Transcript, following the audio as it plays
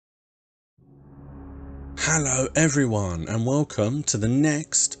Hello everyone and welcome to the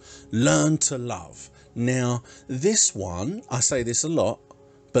next Learn to Love. Now this one, I say this a lot,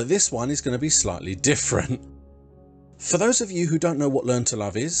 but this one is going to be slightly different. For those of you who don't know what Learn to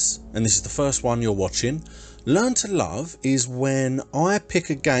Love is, and this is the first one you're watching, Learn to Love is when I pick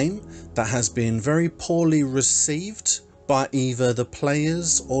a game that has been very poorly received by either the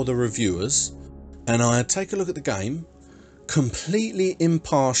players or the reviewers, and I take a look at the game completely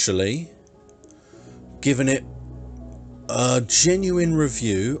impartially, giving it a genuine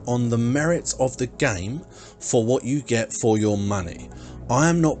review on the merits of the game for what you get for your money. I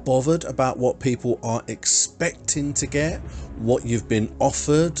am not bothered about what people are expecting to get, what you've been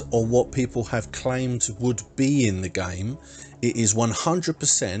offered, or what people have claimed would be in the game. It is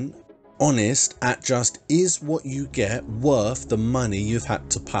 100% honest at just, is what you get worth the money you've had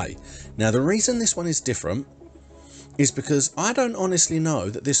to pay? Now the reason this one is different is because I don't honestly know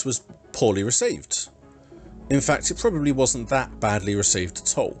that this was poorly received. In fact, it probably wasn't that badly received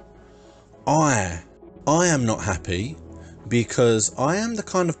at all. I am not happy because I am the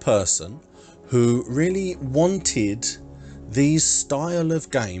kind of person who really wanted these style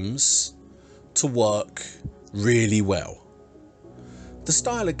of games to work really well. The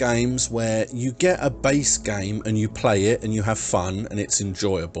style of games where you get a base game and you play it and you have fun and it's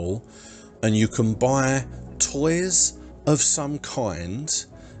enjoyable, and you can buy toys of some kind.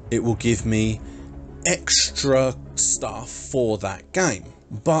 It will give me extra stuff for that game.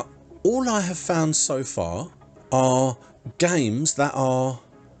 But all I have found so far are games that are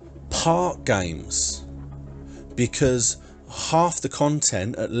part games, because half the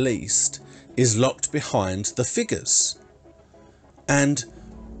content at least is locked behind the figures, and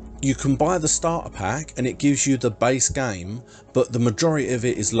you can buy the starter pack and it gives you the base game, but the majority of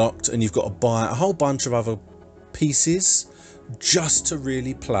it is locked and you've got to buy a whole bunch of other pieces just to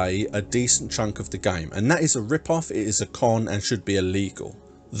really play a decent chunk of the game. And that is a rip-off, it is a con, and should be illegal.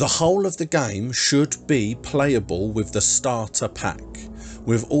 The whole of the game should be playable with the starter pack,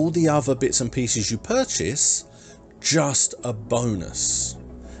 with all the other bits and pieces you purchase just a bonus.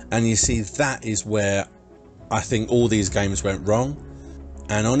 And you see, that is where I think all these games went wrong,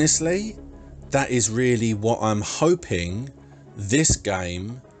 and honestly that is really what I'm hoping this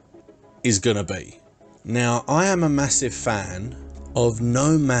game is gonna be. Now, I am a massive fan of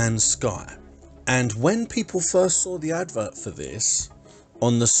No Man's Sky, and when people first saw the advert for this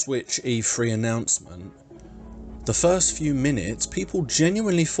on the Switch E3 announcement, the first few minutes people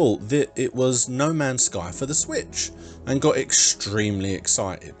genuinely thought that it was No Man's Sky for the Switch and got extremely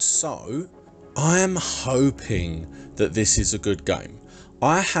excited. So I am hoping that this is a good game.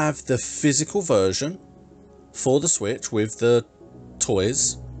 I have the physical version for the Switch with the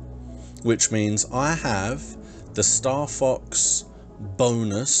toys, which means I have the Star Fox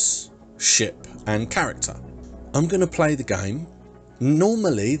bonus ship and character. I'm going to play the game.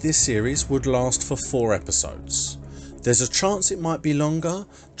 Normally this series would last for 4 episodes. There's a chance it might be longer,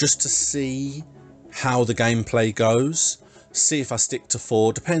 just to see how the gameplay goes, see if I stick to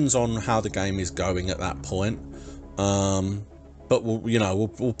 4, depends on how the game is going at that point. But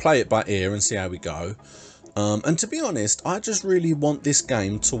we'll play it by ear and see how we go. And to be honest, I just really want this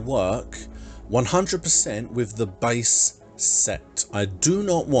game to work 100% with the base set. I do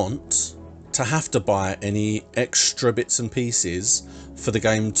not want to have to buy any extra bits and pieces for the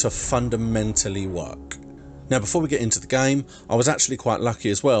game to fundamentally work. Now, before we get into the game, I was actually quite lucky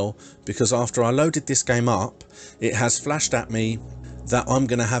as well, because after I loaded this game up, it has flashed at me that I'm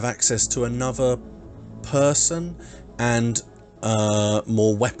going to have access to another person and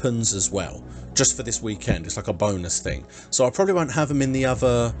more weapons as well, just for this weekend. It's like a bonus thing, so I probably won't have them in the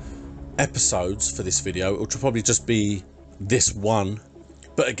other episodes for this video. It'll probably just be this one,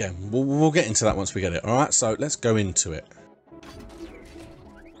 but again, we'll get into that once we get it. All right, so let's go into it.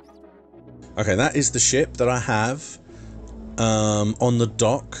 Okay, that is the ship that I have on the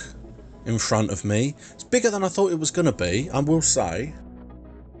dock in front of me. It's bigger than I thought it was going to be, I will say.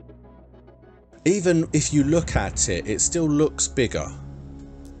 Even if you look at it, it still looks bigger,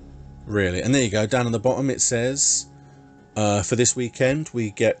 really. And there you go, down on the bottom it says for this weekend we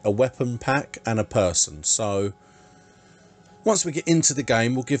get a weapon pack and a person. So once we get into the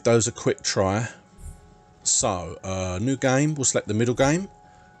game, we'll give those a quick try. So new game, we'll select the middle game.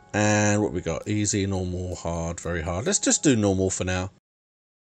 And what we got? Easy, normal, hard, very hard. Let's just do normal for now.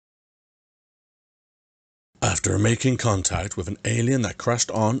 After making contact with an alien that crashed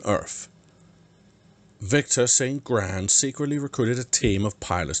on Earth, Victor St. Grand secretly recruited a team of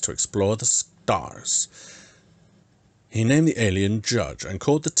pilots to explore the stars. He named the alien Judge and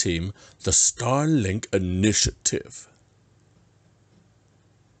called the team the Starlink Initiative.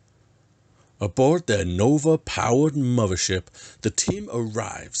 Aboard their Nova-powered mothership, the team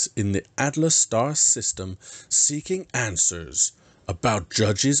arrives in the Atlas star system seeking answers about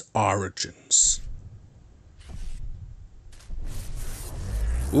Judge's origins.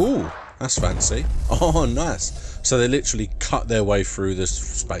 Ooh, that's fancy. Oh, nice. So they literally cut their way through this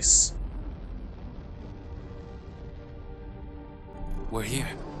space. We're here.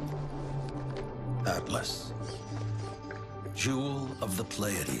 Atlas. Jewel of the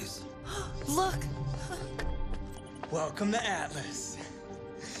Pleiades. Look! Welcome to Atlas.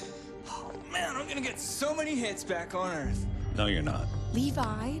 Oh man, I'm gonna get so many hits back on Earth. No, you're not.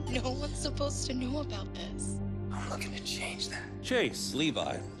 Levi? No one's supposed to know about this. I'm looking to change that. Chase,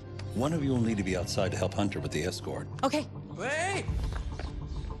 Levi. One of you will need to be outside to help Hunter with the escort. Okay. Wait!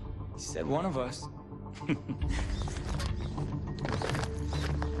 He said one of us.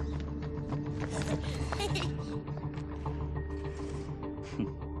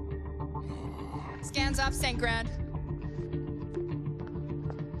 Scans up, St. Grand.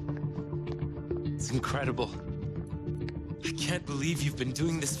 It's incredible. I can't believe you've been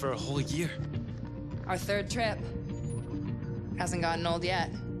doing this for a whole year. Our third trip. Hasn't gotten old yet.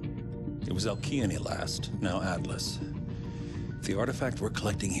 It was Alkeane last, now Atlas. The artifact we're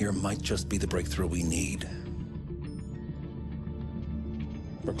collecting here might just be the breakthrough we need.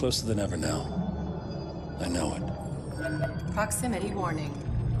 We're closer than ever now. I know it. Proximity warning.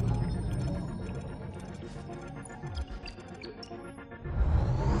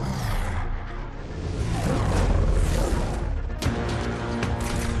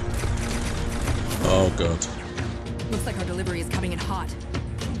 Oh god. Looks like our delivery is coming in hot.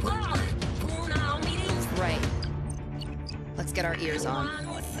 Right. Let's get our ears on.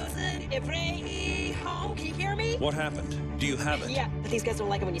 Can you hear me? What happened? Do you have it? Yeah, but these guys don't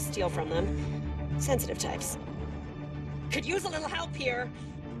like it when you steal from them. Sensitive types. Could use a little help here.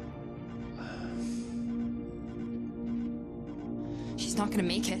 She's not gonna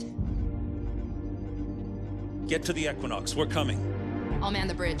make it. Get to the Equinox. We're coming. I'll man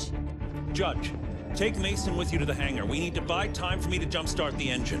the bridge. Judge, take Mason with you to the hangar. We need to buy time for me to jumpstart the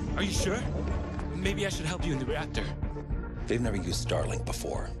engine. Are you sure? Maybe I should help you in the reactor. They've never used Starlink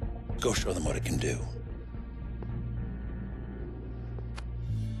before. Go show them what it can do.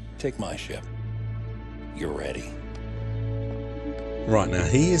 Take my ship. You're ready. Right, now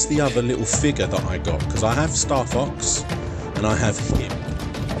he is the other little figure that I got, because I have Star Fox and I have him.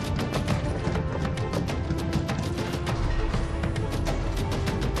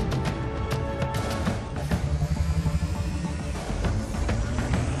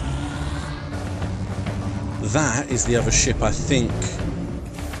 That is the other ship I think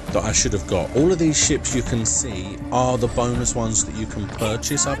that I should have got. All of these ships you can see are the bonus ones that you can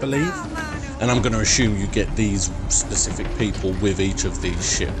purchase, I believe. And I'm going to assume you get these specific people with each of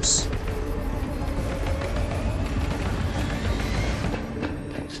these ships.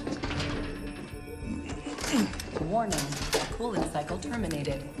 Warning. Cooling cycle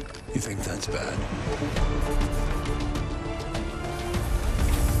terminated. You think that's bad?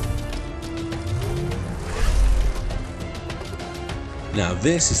 Now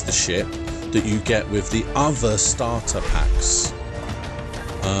this is the ship that you get with the other starter packs.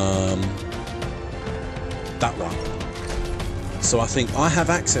 That one. So I think I have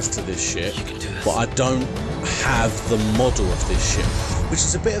access to this ship, but I don't have the model of this ship, which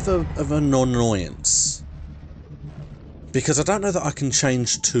is a bit of an annoyance. Because I don't know that I can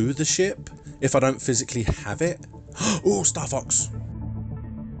change to the ship if I don't physically have it. Oh, Star Fox!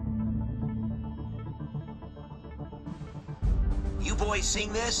 You boys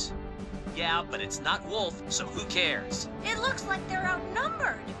seen this? Yeah, but it's not Wolf, so who cares? It looks like they're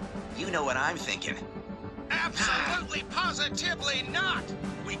outnumbered. You know what I'm thinking. Absolutely, positively not!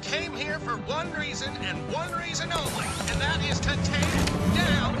 We came here for one reason and one reason only, and that is to take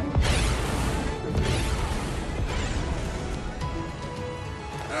down...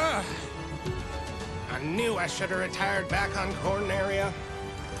 I knew I should have retired back on Corneria.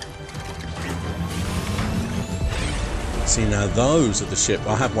 See, now those are the ship.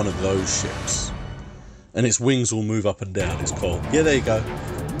 I have one of those ships. And its wings will move up and down. It's cool. Yeah, there you go.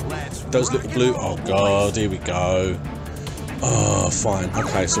 Those little blue... Oh, God. Here we go. Oh, fine.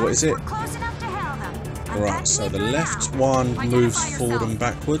 Okay, so what is it? Right, so the left one moves forward and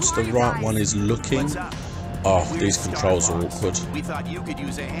backwards. The right one is looking. Oh, these controls are awkward.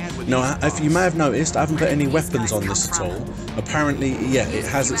 Now, if you may have noticed, I haven't put any weapons on this at all. Apparently, yeah, it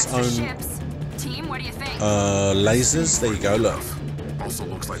has its own... lasers. There you go, look.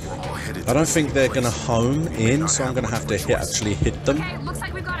 I don't think they're going to home in, so I'm going to have to actually hit them.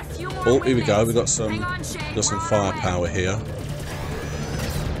 Oh, here we go. We got some firepower here.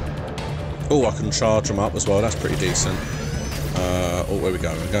 Oh, I can charge them up as well. That's pretty decent. Oh, where we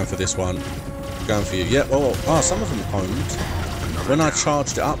go? We're going for this one. We're going for you. Yeah. Oh, some of them homed when I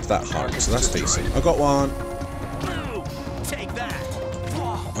charged it up that high, so that's decent. I got one. Take that.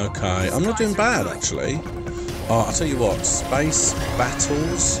 Okay, I'm not doing bad actually. Oh, I'll tell you what. Space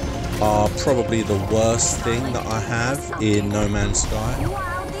battles are probably the worst thing that I have in No Man's Sky.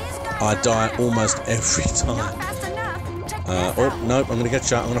 I die almost every time. Oh, nope, I'm going to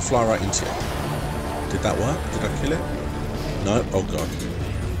get you out. I'm going to fly right into you. Did that work? Did I kill it? No? Oh, God.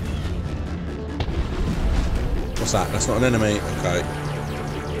 What's that? That's not an enemy. Okay.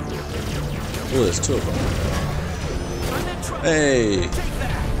 Oh, there's two of them. Hey!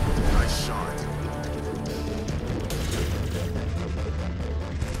 Nice shot.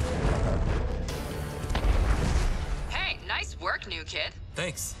 Hey, nice work, new kid.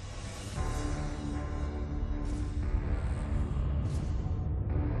 Thanks.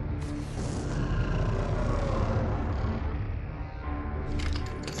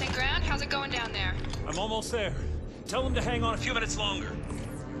 St. Ground, how's it going down there? I'm almost there. Tell them to hang on a few minutes longer.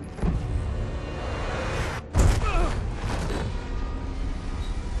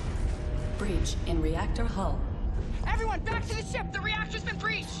 Breach in reactor hull. Everyone, back to the ship! The reactor's been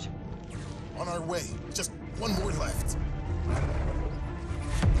breached! On our way. Just one more left.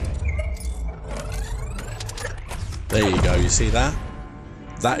 There you go, you see that?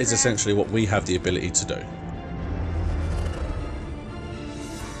 That is essentially what we have the ability to do.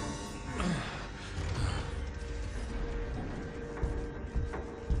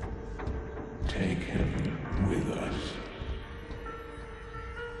 Take him with us.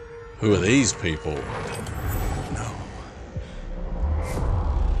 Who are these people? No.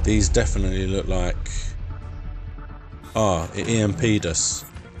 These definitely look like... Ah, it EMP'd us.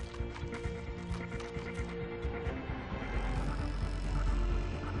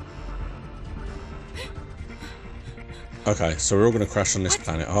 Okay, so we're all going to crash on this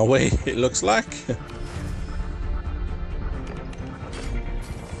planet, are we? It looks like.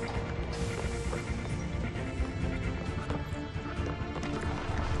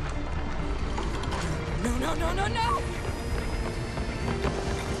 No, no, no, no, no!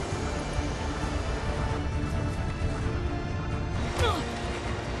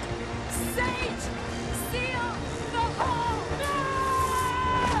 Sage! Seal the hole! No!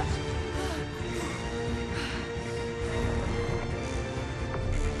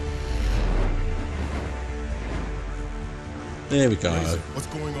 There we go. What's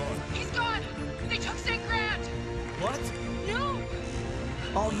going on? He's gone! They took St. Grant! What? No!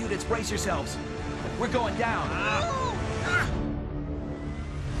 All units, brace yourselves. We're going down.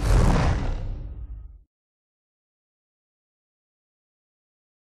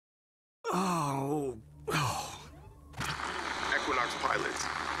 Oh. Equinox pilots,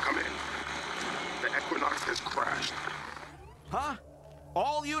 come in. The Equinox has crashed. Huh?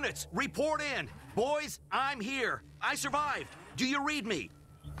 All units, report in. Boys, I'm here. I survived. Do you read me?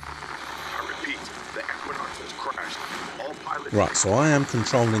 I repeat, the Equinox has crashed. All pilots... Right, so I am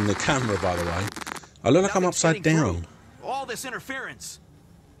controlling the camera, by the way. I look like I'm upside down. All this interference.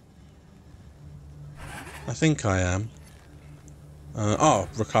 I think I am. Oh,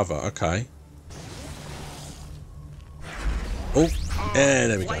 recover, okay. Oh, yeah,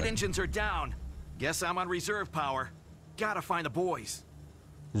 there we go. Flight engines are down. Guess I'm on reserve power. Gotta find the boys.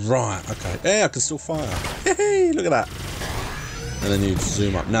 Right, okay. Yeah, I can still fire. Hey, look at that. And then you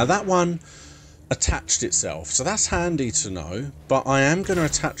zoom up. Now that one attached itself, so that's handy to know. But I am going to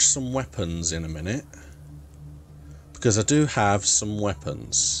attach some weapons in a minute. Because I do have some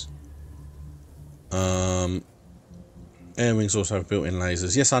weapons. Air wings also have built-in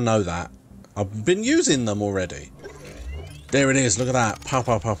lasers. Yes, I know that. I've been using them already. There it is, look at that. Pow,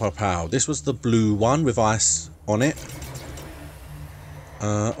 pow, pow, pow, pow. This was the blue one with ice on it.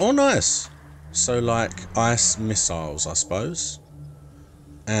 Oh, nice. So, like, ice missiles, I suppose.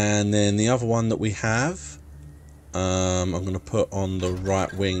 And then the other one that we have, I'm going to put on the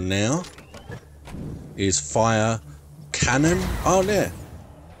right wing now, is fire cannon. Oh, there.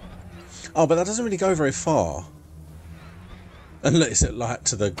 Oh, but that doesn't really go very far. And look, it's like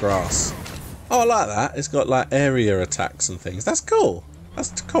to the grass. Oh, I like that. It's got like area attacks and things. That's cool.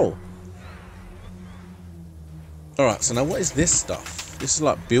 That's cool. Alright, so now what is this stuff? This is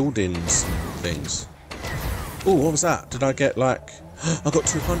like buildings and things. Oh, what was that? Did I get like... I got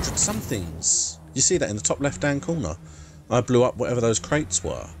 200 somethings. You see that in the top left hand corner? I blew up whatever those crates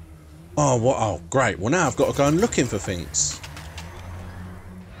were. Oh, what? Oh, great. Well, now I've got to go and looking for things.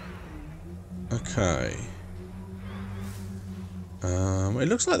 Okay. It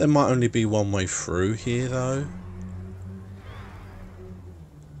looks like there might only be one way through here, though.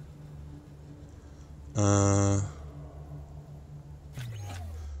 I'm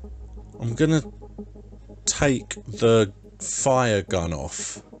gonna take the fire gun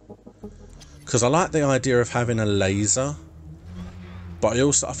off because I like the idea of having a laser, but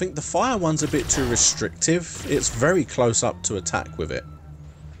I think the fire one's a bit too restrictive. It's very close up to attack with it,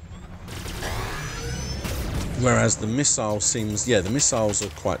 whereas the missile seems, yeah, the missiles are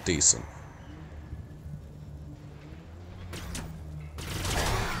quite decent.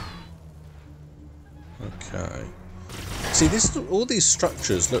 Okay. See, all these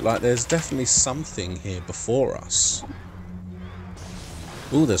structures look like there's definitely something here before us.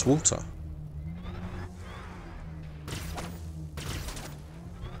 Oh, there's water.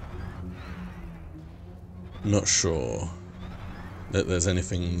 Not sure that there's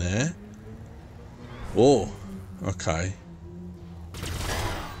anything there. Oh, okay.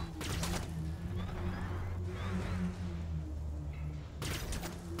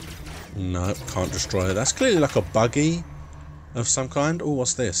 Nope, can't destroy it. That's clearly like a buggy of some kind. Oh,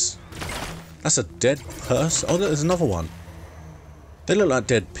 what's this? That's a dead person. Oh, there's another one. They look like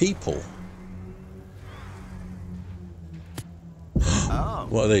dead people.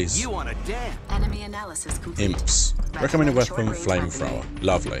 What are these? You want to dance? Enemy analysis complete. Imps. Recommended weapon, flamethrower.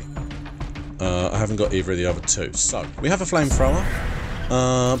 Lovely. I haven't got either of the other two. So, we have a flamethrower,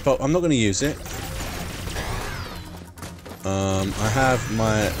 but I'm not going to use it. I have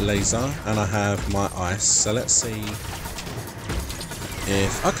my laser and I have my ice, so let's see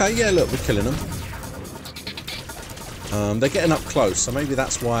if... Okay, yeah, look, we're killing them. They're getting up close, so maybe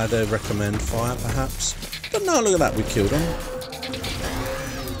that's why they recommend fire, perhaps. But no, look at that, we killed them.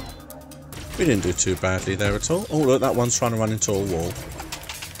 We didn't do too badly there at all. Oh, look, that one's trying to run into a wall.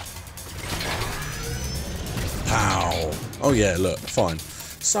 Pow! Oh yeah, look, fine.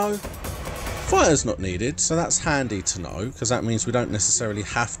 So... fire's not needed, so that's handy to know, because that means we don't necessarily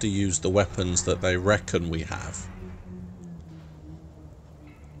have to use the weapons that they reckon we have.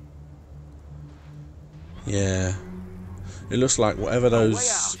 Yeah. It looks like whatever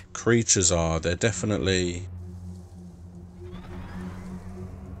those creatures are, they're definitely...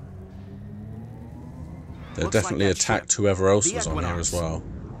 They're definitely attacked whoever else was on here as well.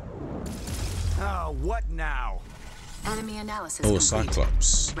 Oh, what now? Enemy analysis Oh, complete.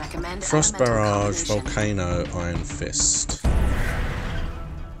 Cyclops. Recommend Frost elemental Barrage, combination. Volcano, Iron Fist.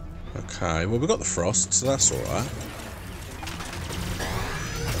 Okay, well, we've got the Frost, so that's alright.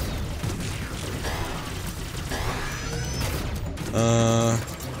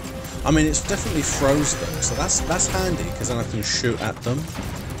 I mean, it's definitely froze them, so that's handy, because then I can shoot at them.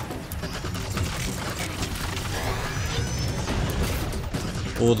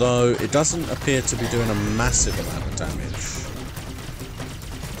 Although, it doesn't appear to be doing a massive amount of damage.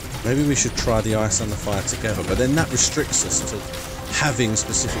 Maybe we should try the ice and the fire together, but then that restricts us to having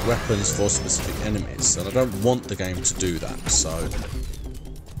specific weapons for specific enemies, and I don't want the game to do that, so...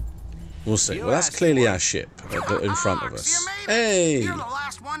 We'll see. Well, that's clearly our ship in front of us. Hey! You're the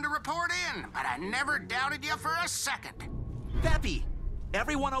last one to report in, but I never doubted you for a second. Peppy,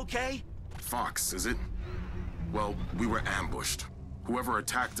 everyone okay? Fox, is it? Well, we were ambushed. Whoever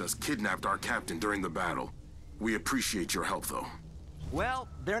attacked us kidnapped our captain during the battle. We appreciate your help, though. Well,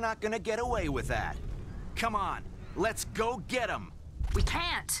 they're not gonna get away with that. Come on, let's go get them. We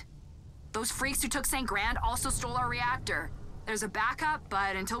can't. Those freaks who took St. Grand also stole our reactor. There's a backup,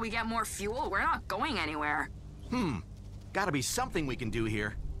 but until we get more fuel, we're not going anywhere. Gotta be something we can do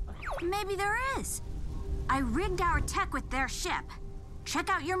here. Maybe there is. I rigged our tech with their ship. Check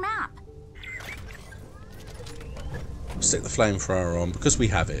out your map. Stick the flamethrower on, because we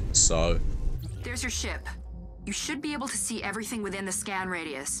have it, so... There's your ship. You should be able to see everything within the scan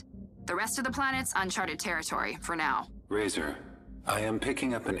radius. The rest of the planet's uncharted territory, for now. Razor, I am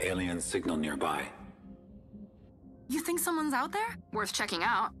picking up an alien signal nearby. You think someone's out there? Worth checking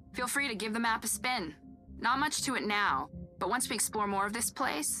out. Feel free to give the map a spin. Not much to it now, but once we explore more of this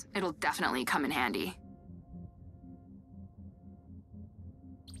place, it'll definitely come in handy.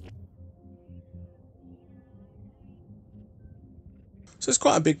 So it's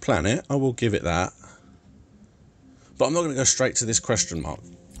quite a big planet, I will give it that. But I'm not going to go straight to this question mark.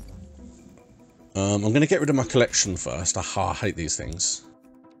 I'm going to get rid of my collection first. Aha, I hate these things.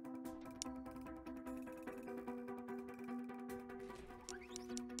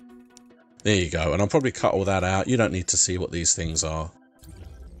 There you go, and I'll probably cut all that out. You don't need to see what these things are.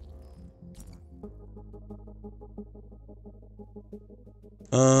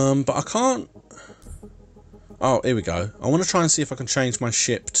 But I can't... Oh, here we go. I want to try and see if I can change my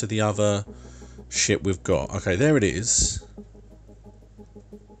ship to the other ship we've got. Okay, there it is.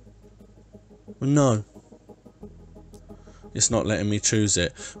 No. It's not letting me choose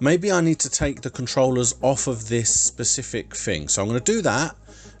it. Maybe I need to take the controllers off of this specific thing. So I'm going to do that,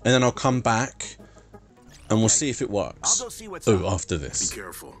 and then I'll come back, and we'll see if it works. I'll go see what's Ooh, up. after this. Be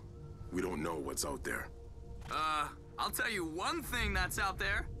careful. We don't know what's out there. I'll tell you one thing that's out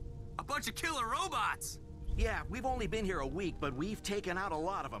there. A bunch of killer robots. Yeah, we've only been here a week, but we've taken out a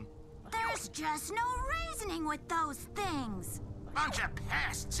lot of them. There's just no reasoning with those things. Bunch of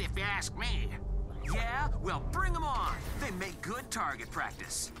pests, if you ask me. Yeah? Well, bring them on. They make good target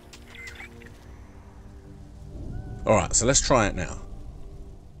practice. Alright, so let's try it now.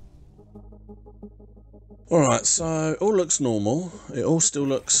 Alright, so all looks normal. It all still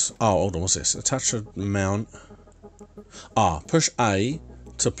looks... Oh, hold on, what's this? Attach a mount. Push A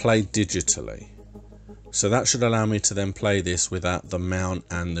to play digitally. So that should allow me to then play this without the mount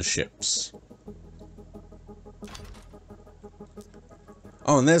and the ships.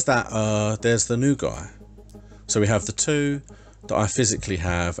 Oh, and there's that, there's the new guy. So we have the two that I physically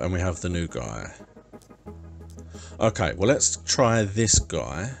have, and we have the new guy. Okay, well, let's try this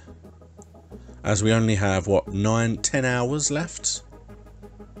guy. As we only have, what, 9-10 hours left?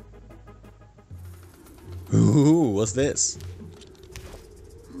 Ooh, what's this?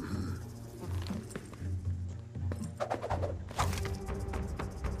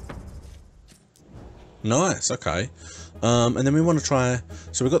 Nice, okay. And then we want to try...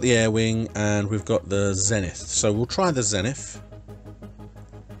 So we've got the air wing and we've got the Zenith. So we'll try the Zenith.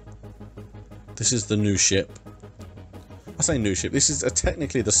 This is the new ship. I say new ship. This is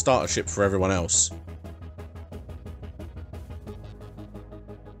technically the starter ship for everyone else.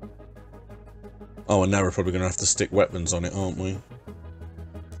 Oh, and now we're probably going to have to stick weapons on it, aren't we?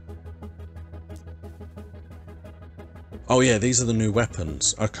 Oh yeah, these are the new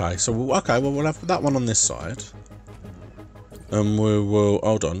weapons. Okay, so we'll have that one on this side. And we will...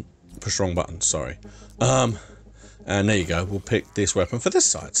 Hold on. Push the wrong button, sorry. And there you go, we'll pick this weapon for this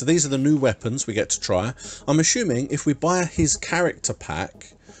side. So these are the new weapons we get to try. I'm assuming if we buy his character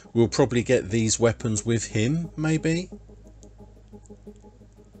pack, we'll probably get these weapons with him, maybe?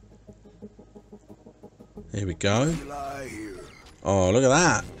 Here we go. Oh, look at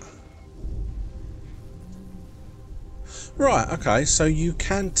that. Right, okay, so you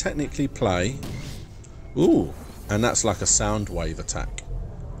can technically play... Ooh, and that's like a sound wave attack.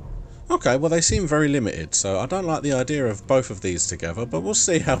 Okay, well, they seem very limited, so I don't like the idea of both of these together, but we'll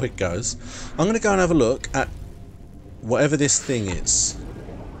see how it goes. I'm going to go and have a look at whatever this thing is.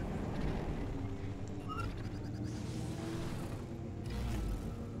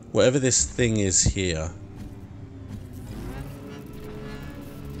 Whatever this thing is here.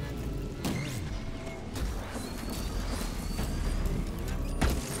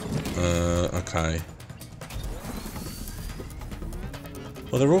 Okay.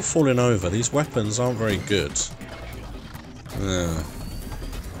 Well, they're all falling over. These weapons aren't very good.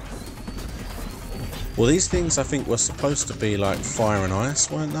 Well, these things I think were supposed to be like fire and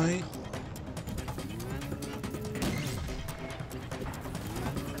ice, weren't they?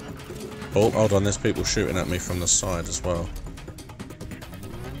 Oh, hold on. There's people shooting at me from the side as well.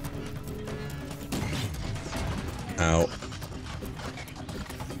 Ow.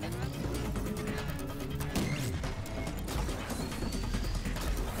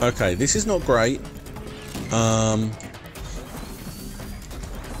 Okay, this is not great.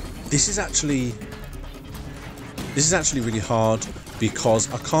 This is actually really hard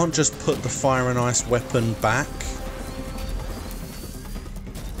because I can't just put the fire and ice weapon back.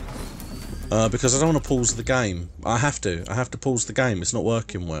 Because I don't want to pause the game. I have to pause the game. It's not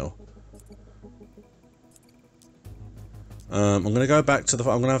working well. I'm going to go back to the...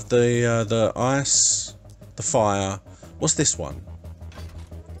 I'm going to have the ice, the fire. What's this one?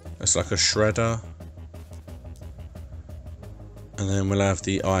 It's like a shredder. And then we'll have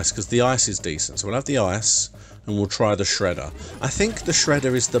the ice, because the ice is decent. So we'll have the ice, and we'll try the shredder. I think the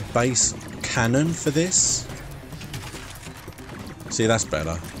shredder is the base cannon for this. See, that's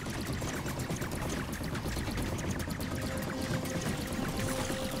better.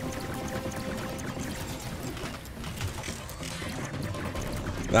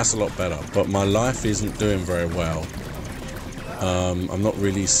 That's a lot better, but my life isn't doing very well. I'm not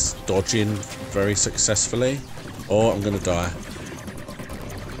really dodging very successfully, or I'm going to die.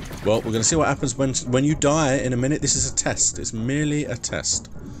 Well, we're going to see what happens when you die in a minute. This is a test. It's merely a test.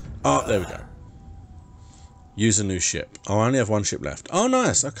 Oh, there we go. Use a new ship. Oh, I only have one ship left. Oh,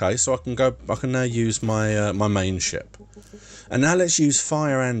 nice. Okay, so I can now use my my main ship. And now let's use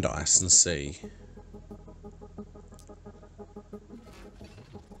fire and ice and see.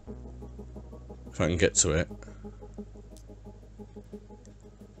 If I can get to it.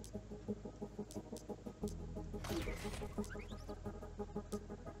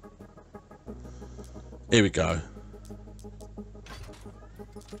 Here we go.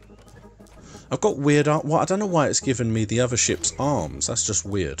 I've got weird art. Well, I don't know why it's given me the other ship's arms. That's just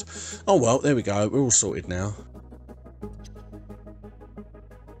weird. Oh well, there we go. We're all sorted now.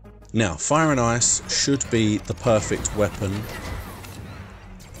 Now, fire and ice should be the perfect weapon.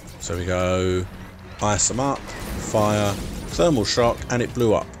 So we go, ice them up, fire, thermal shock, and it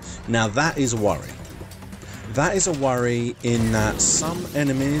blew up. Now that is a worry. That is a worry in that some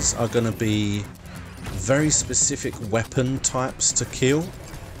enemies are going to be very specific weapon types to kill.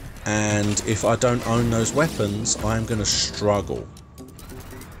 And if I don't own those weapons, I'm going to struggle.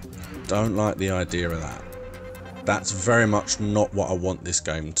 Don't like the idea of that. That's very much not what I want this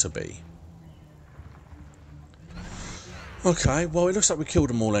game to be. Okay, well it looks like we killed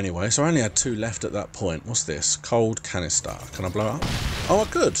them all anyway, so I only had 2 left at that point. What's this? Cold canister. Can I blow it up? Oh,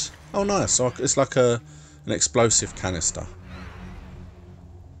 I could. Oh, nice. So it's like an explosive canister.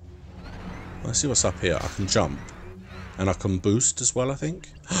 Let's see what's up here. I can jump. And I can boost as well, I think.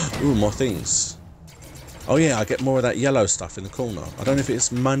 Ooh, more things. Oh yeah, I get more of that yellow stuff in the corner. I don't know if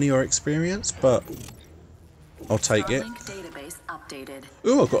it's money or experience, but I'll take it. Database updated.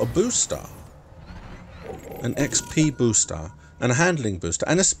 Ooh, I've got a booster. An XP booster. And a handling booster.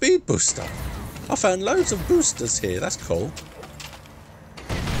 And a speed booster. I found loads of boosters here. That's cool.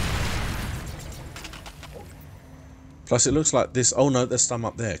 Plus it looks like this... Oh no, there's some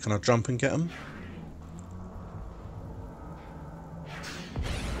up there. Can I jump and get them?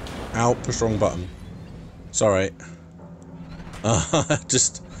 Ow, push the wrong button. Sorry.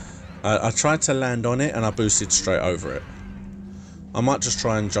 I tried to land on it and I boosted straight over it. I might just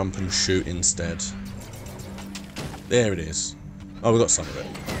try and jump and shoot instead. There it is. Oh, we got some of it.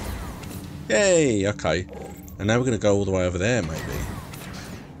 Yay, okay. And now we're going to go all the way over there, maybe.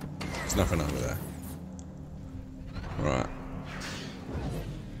 There's nothing over there. Right.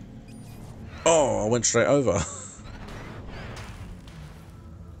 Oh, I went straight over.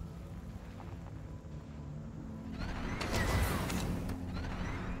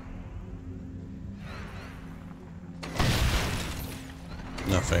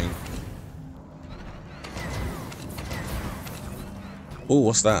 Nothing. Oh,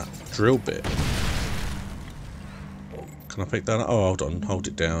 what's that? Drill bit. Can I pick that up? Oh, hold on. Hold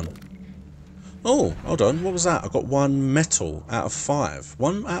it down. Oh, hold on. What was that? I got 1 metal out of 5.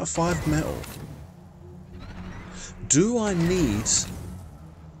 1 out of 5 metal. Do I need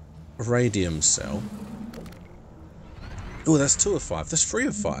a radium cell? Oh, that's 2 of 5. That's 3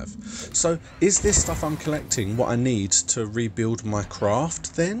 of 5. So, is this stuff I'm collecting what I need to rebuild my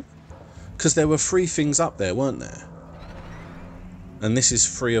craft then? Because there were 3 things up there, weren't there? And this is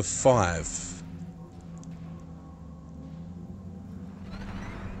 3 of 5.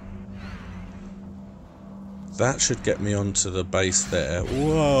 That should get me onto the base there.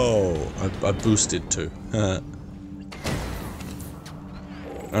 Whoa! I boosted too. And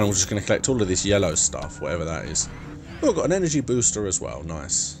I'm just going to collect all of this yellow stuff, whatever that is. Oh, I've got an energy booster as well.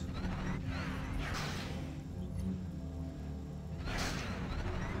 Nice.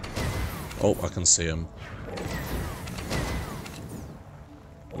 Oh, I can see them.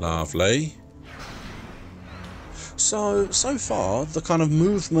 Lovely. So far, the kind of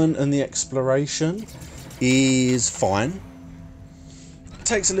movement and the exploration is fine. It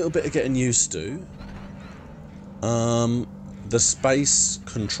takes a little bit of getting used to. The space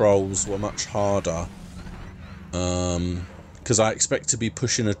controls were much harder. Because I expect to be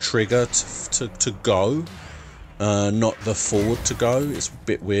pushing a trigger to go, not the forward to go. It's a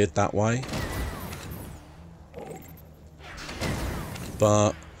bit weird that way.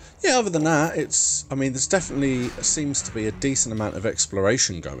 But yeah, other than that, it's, I mean, there's definitely seems to be a decent amount of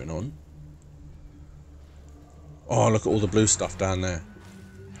exploration going on. Oh, look at all the blue stuff down there.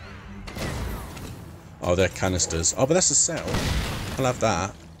 Oh, they're canisters. Oh, but that's a cell. I'll have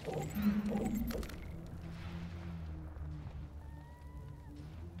that.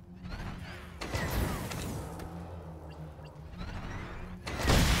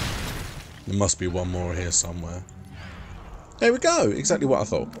 There must be one more here somewhere. There we go. Exactly what I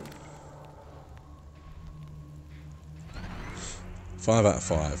thought. 5 out of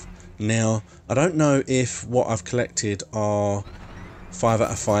 5. Now, I don't know if what I've collected are 5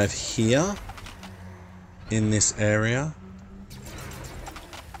 out of 5 here in this area.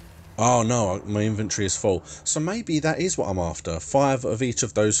 Oh no, my inventory is full. So maybe that is what I'm after. 5 of each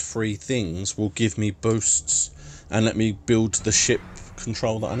of those 3 things will give me boosts and let me build the ship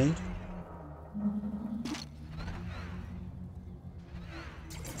control that I need.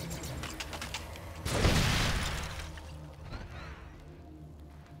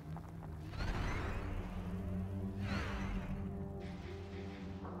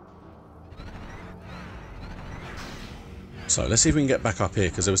 So let's see if we can get back up here,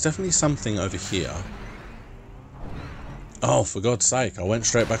 because there was definitely something over here. Oh, for God's sake, I went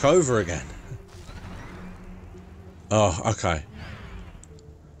straight back over again. Oh, okay.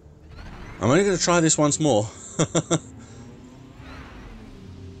 I'm only going to try this once more.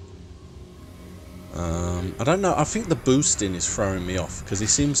 I don't know. I think the boosting is throwing me off, because he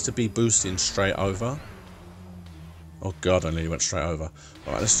seems to be boosting straight over. Oh God, I nearly went straight over.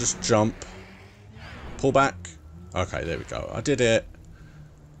 Alright, let's just jump. Pull back. Okay, there we go. I did it.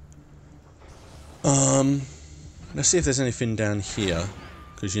 Let's see if there's anything down here,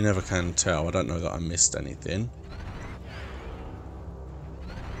 because you never can tell. I don't know that I missed anything.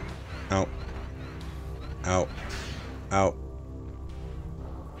 Out. Out. Out.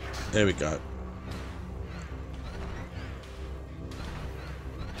 There we go.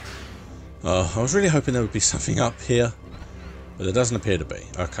 I was really hoping there would be something up here, but there doesn't appear to be.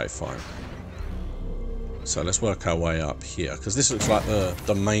 Okay, fine. So let's work our way up here, because this looks like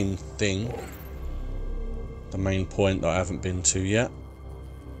the main thing. The main point that I haven't been to yet.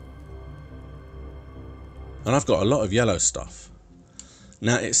 And I've got a lot of yellow stuff.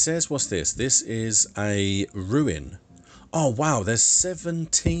 Now it says, what's this? This is a ruin. Oh wow, there's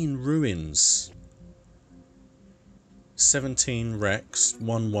 17 ruins. 17 wrecks,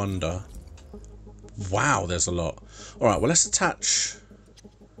 1 wonder. Wow, there's a lot. Alright, well let's attach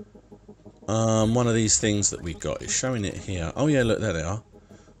one of these things that we got. It's showing it here. Oh yeah, look, there they are.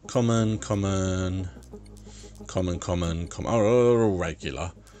 Common, common, common, common, common. Oh,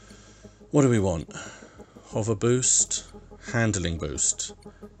 regular. What do we want? Hover boost, handling boost,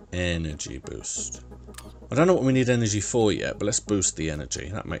 energy boost. I don't know what we need energy for yet, but let's boost the energy.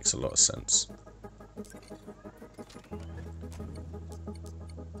 That makes a lot of sense.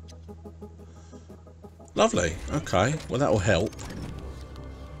 Lovely. Okay. Well, that will help.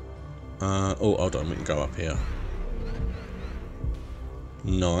 Oh, hold on. We can go up here.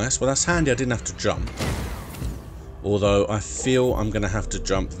 Nice. Well, that's handy. I didn't have to jump. Although, I feel I'm going to have to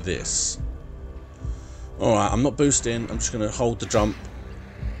jump this. Alright, I'm not boosting. I'm just going to hold the jump.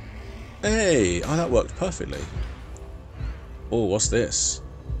 Hey! Oh, that worked perfectly. Oh, what's this?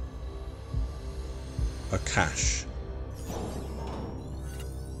 A cache.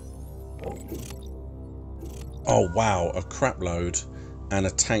 Oh wow, a crap load and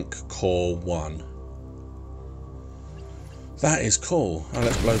a tank core 1. That is cool. Oh,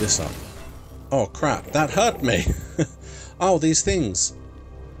 let's blow this up. Oh crap, that hurt me. Oh, these things.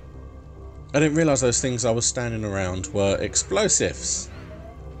 I didn't realise those things I was standing around were explosives.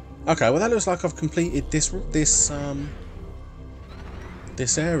 Okay, well that looks like I've completed this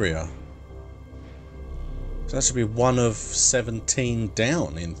area. So that should be 1 of 17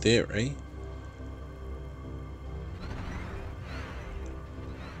 down in theory.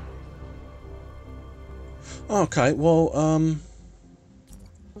 Okay, well,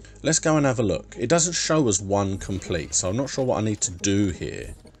 let's go and have a look. It doesn't show us 1 complete, so I'm not sure what I need to do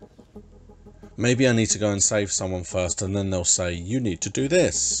here. Maybe I need to go and save someone first, and then they'll say, you need to do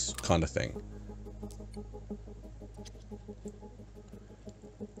this, kind of thing.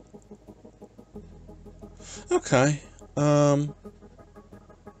 Okay,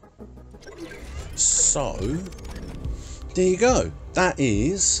 so, there you go. That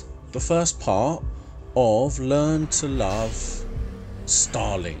is the first part of Learn to Love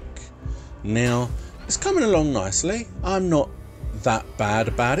Starlink. Now, it's coming along nicely. I'm not that bad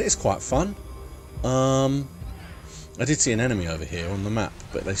about it. It's quite fun. I did see an enemy over here on the map,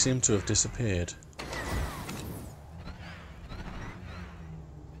 but they seem to have disappeared.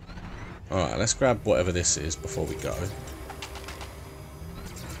 Alright, let's grab whatever this is before we go.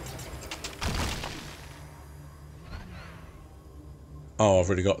 Oh, I've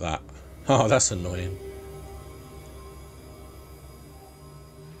already got that. Oh, that's annoying.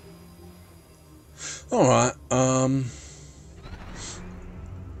 Alright,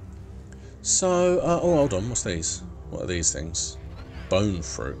 so, oh, hold on, what's these? What are these things? Bone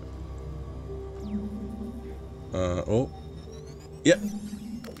fruit. Oh. Yep.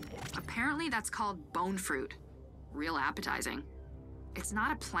 Apparently that's called bone fruit. Real appetizing. It's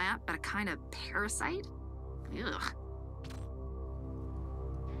not a plant, but a kind of parasite. Ugh.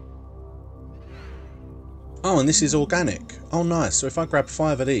 Oh, and this is organic. Oh, nice. So if I grab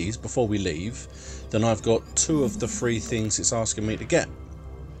 5 of these before we leave, then I've got 2 of the 3 things it's asking me to get.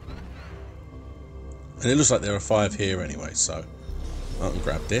 And it looks like there are 5 here anyway, so I can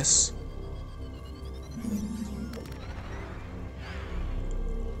grab this.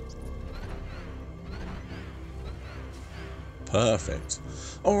 Perfect.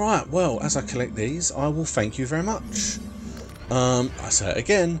 Alright, well, as I collect these, I will thank you very much. I say it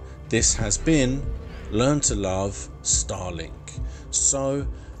again, this has been Learn to Love Starlink. So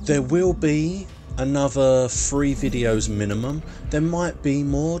there will be another 3 videos minimum. There might be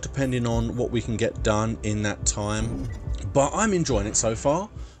more depending on what we can get done in that time, but I'm enjoying it so far.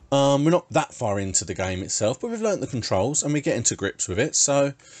 We're not that far into the game itself, but we've learnt the controls and we're getting to grips with it.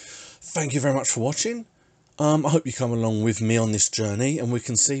 So thank you very much for watching. I hope you come along with me on this journey and we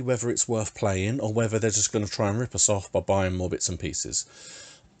can see whether it's worth playing or whether they're just going to try and rip us off by buying more bits and pieces.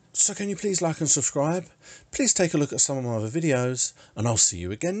 So can you please like and subscribe? Please take a look at some of my other videos and I'll see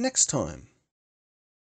you again next time.